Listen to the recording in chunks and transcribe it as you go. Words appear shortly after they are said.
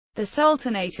The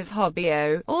Sultanate of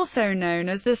Hobyo, also known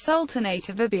as the Sultanate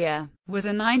of Hobyo, was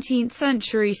a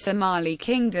 19th-century Somali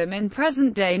kingdom in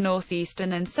present-day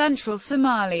northeastern and central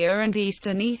Somalia and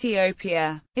eastern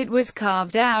Ethiopia. It was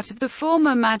carved out of the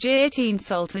former Majeerteen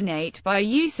Sultanate by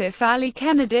Yusuf Ali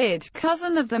Kenadid,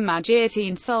 cousin of the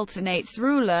Majeerteen Sultanate's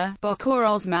ruler, Bokur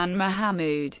Osman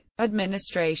Mahamud.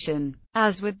 Administration.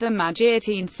 As with the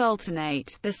Majeerteen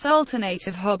Sultanate, the Sultanate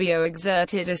of Hobyo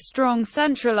exerted a strong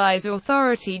centralized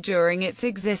authority during its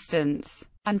existence,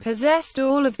 and possessed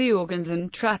all of the organs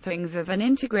and trappings of an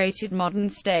integrated modern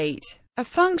state. A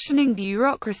functioning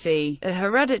bureaucracy, a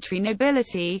hereditary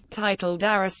nobility, titled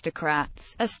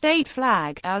aristocrats, a state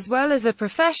flag, as well as a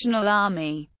professional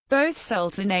army. Both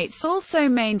sultanates also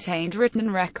maintained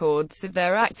written records of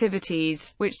their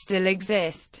activities, which still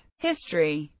exist.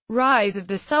 History. Rise of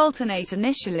the Sultanate.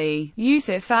 Initially,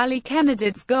 Yusuf Ali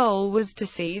Kenadid's goal was to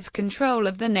seize control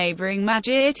of the neighboring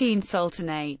Majeerteen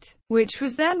Sultanate, which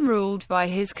was then ruled by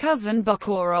his cousin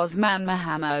Bokur Osman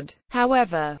Mahamud.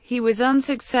 However, he was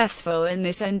unsuccessful in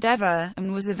this endeavor,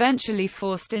 and was eventually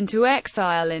forced into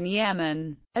exile in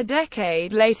Yemen. A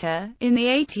decade later, in the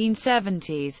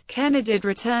 1870s, Kenadid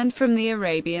returned from the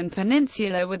Arabian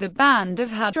Peninsula with a band of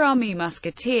Hadrami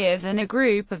musketeers and a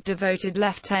group of devoted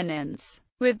lieutenants.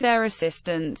 With their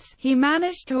assistance, he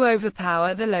managed to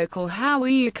overpower the local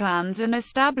Hawiyyu clans and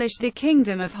establish the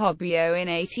Kingdom of Hobyo in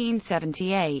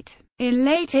 1878. In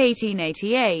late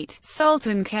 1888,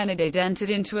 Sultan Kenadid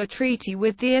entered into a treaty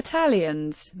with the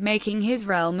Italians, making his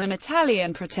realm an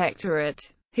Italian protectorate.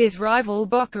 His rival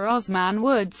Bokur Osman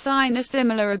would sign a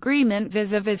similar agreement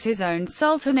vis-a-vis his own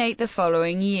sultanate the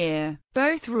following year.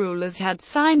 Both rulers had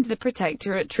signed the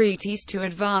protectorate treaties to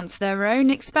advance their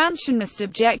own expansionist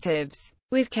objectives,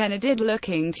 with Kenadid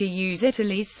looking to use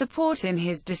Italy's support in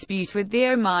his dispute with the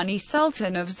Omani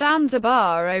Sultan of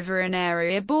Zanzibar over an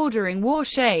area bordering War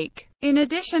Sheikh. In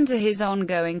addition to his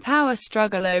ongoing power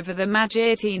struggle over the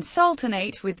Majeerteen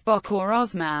Sultanate with Bokur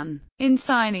Osman, in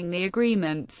signing the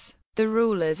agreements, the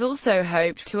rulers also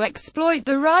hoped to exploit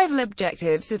the rival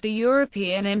objectives of the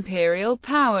European imperial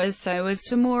powers so as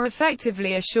to more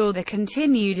effectively assure the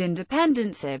continued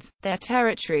independence of their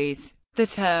territories. The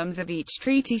terms of each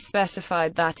treaty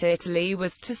specified that Italy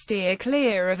was to steer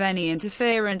clear of any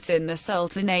interference in the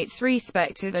Sultanate's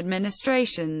respective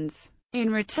administrations.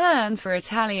 In return for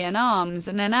Italian arms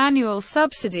and an annual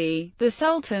subsidy, the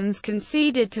sultans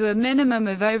conceded to a minimum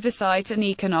of oversight and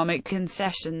economic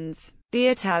concessions. The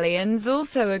Italians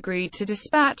also agreed to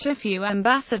dispatch a few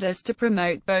ambassadors to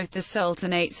promote both the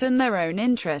sultanates and their own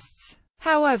interests.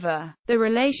 However, the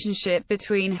relationship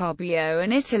between Hobyo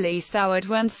and Italy soured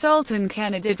when Sultan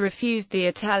Kenadid refused the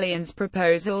Italians'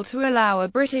 proposal to allow a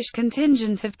British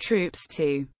contingent of troops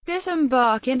to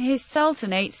disembark in his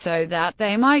sultanate so that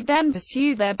they might then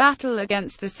pursue their battle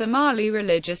against the Somali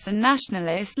religious and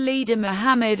nationalist leader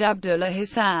Muhammad Abdullah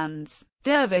Hassan's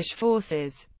dervish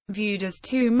forces. Viewed as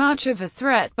too much of a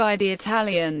threat by the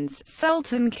Italians,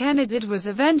 Sultan Kenadid was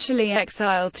eventually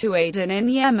exiled to Aden in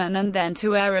Yemen and then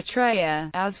to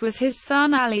Eritrea, as was his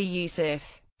son Ali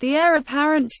Yusuf, the heir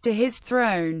apparent to his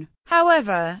throne.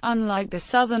 However, unlike the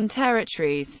southern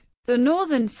territories, the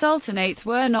northern sultanates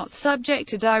were not subject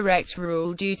to direct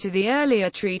rule due to the earlier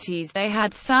treaties they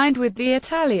had signed with the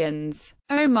Italians.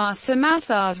 Omar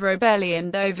Samatar's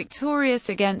rebellion. Though victorious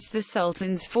against the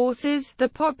Sultan's forces, the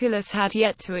populace had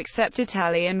yet to accept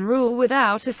Italian rule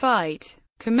without a fight.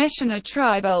 Commissioner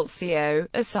Tribulzio,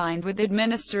 assigned with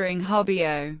administering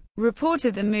Hobyo,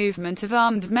 reported the movement of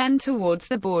armed men towards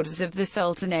the borders of the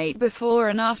Sultanate before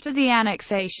and after the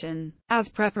annexation. As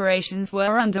preparations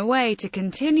were underway to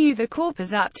continue the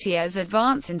Corpus Aptia's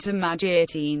advance into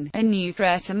Majeerteen, a new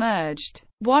threat emerged.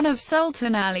 One of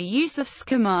Sultan Ali Yusuf's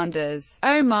commanders,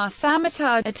 Omar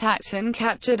Samatar, attacked and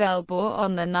captured El Bor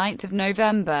on the 9th of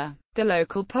November. The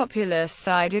local populace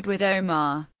sided with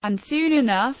Omar, and soon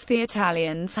enough the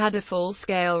Italians had a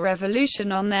full-scale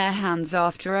revolution on their hands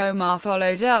after Omar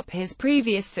followed up his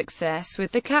previous success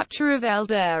with the capture of El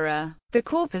Dera. The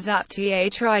Corpus Aptia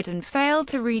tried and failed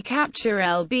to recapture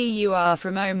El Bur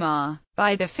from Omar.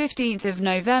 By the 15th of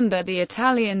November the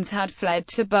Italians had fled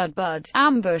to Budbud,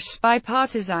 ambushed by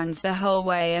partisans the whole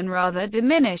way and rather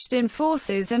diminished in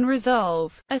forces and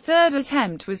resolve. A third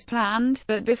attempt was planned,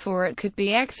 but before it could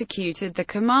be executed the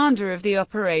commander of the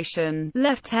operation,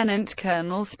 Lieutenant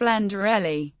Colonel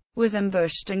Splendorelli, was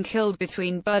ambushed and killed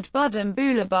between Budbud and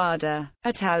Bulabada.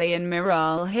 Italian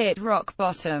morale hit rock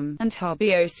bottom, and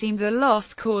Hobyo seemed a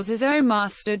lost cause as Omar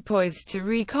stood poised to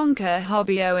reconquer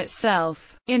Hobyo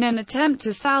itself. In an attempt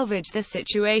to salvage the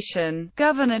situation,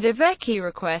 Governor Deveki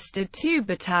requested 2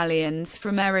 battalions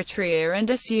from Eritrea and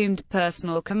assumed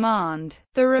personal command.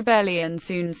 The rebellion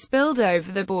soon spilled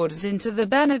over the borders into the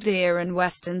Benedier and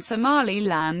western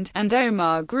Somaliland, and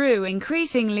Omar grew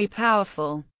increasingly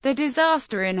powerful. The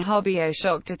disaster in Hobyo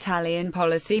shocked Italian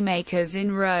policymakers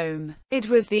in Rome. It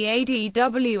was the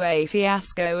ADWA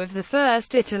fiasco of the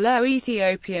First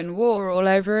Italo-Ethiopian War all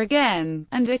over again,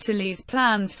 and Italy's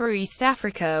plans for East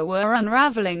Africa were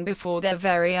unraveling before their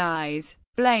very eyes.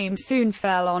 Blame soon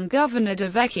fell on Governor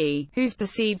Deveki, whose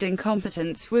perceived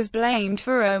incompetence was blamed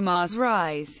for Omar's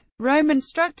rise. Rome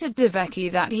instructed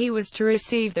Deveki that he was to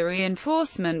receive the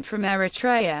reinforcement from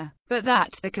Eritrea, but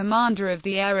that the commander of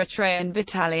the Eritrean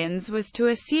battalions was to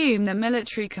assume the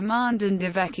military command, and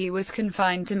Deveki was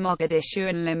confined to Mogadishu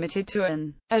and limited to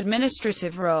an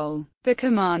administrative role. The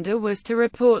commander was to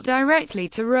report directly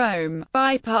to Rome,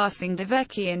 bypassing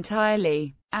Deveki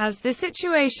entirely. As the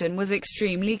situation was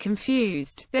extremely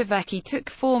confused, Deveki took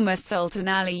former Sultan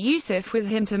Ali Yusuf with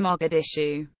him to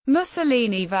Mogadishu.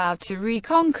 Mussolini vowed to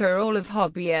reconquer all of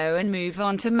Hobyo and move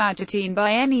on to Majeerteen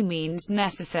by any means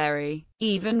necessary.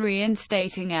 Even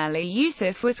reinstating Ali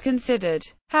Yusuf was considered.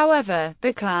 However,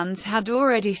 the clans had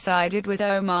already sided with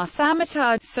Omar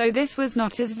Samatar, so this was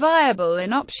not as viable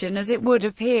an option as it would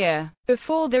appear.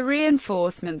 Before the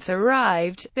reinforcements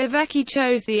arrived, Deveki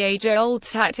chose the age-old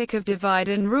tactic of divide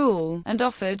and rule, and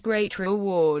offered great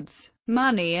rewards,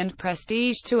 money and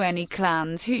prestige to any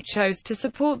clans who chose to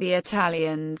support the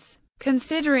Italians.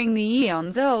 Considering the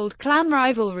eons-old clan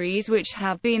rivalries which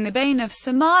have been the bane of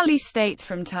Somali states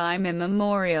from time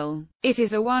immemorial, it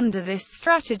is a wonder this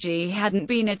strategy hadn't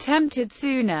been attempted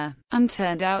sooner, and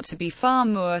turned out to be far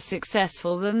more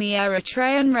successful than the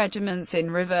Eritrean regiments in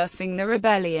reversing the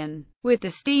rebellion. With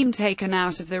the steam taken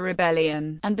out of the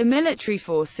rebellion, and the military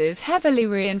forces heavily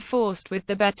reinforced with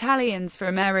the battalions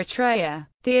from Eritrea,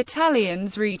 the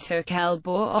Italians retook El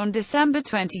Bor on December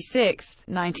 26,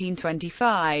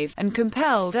 1925, and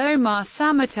compelled Omar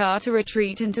Samatar to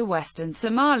retreat into western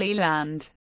Somaliland.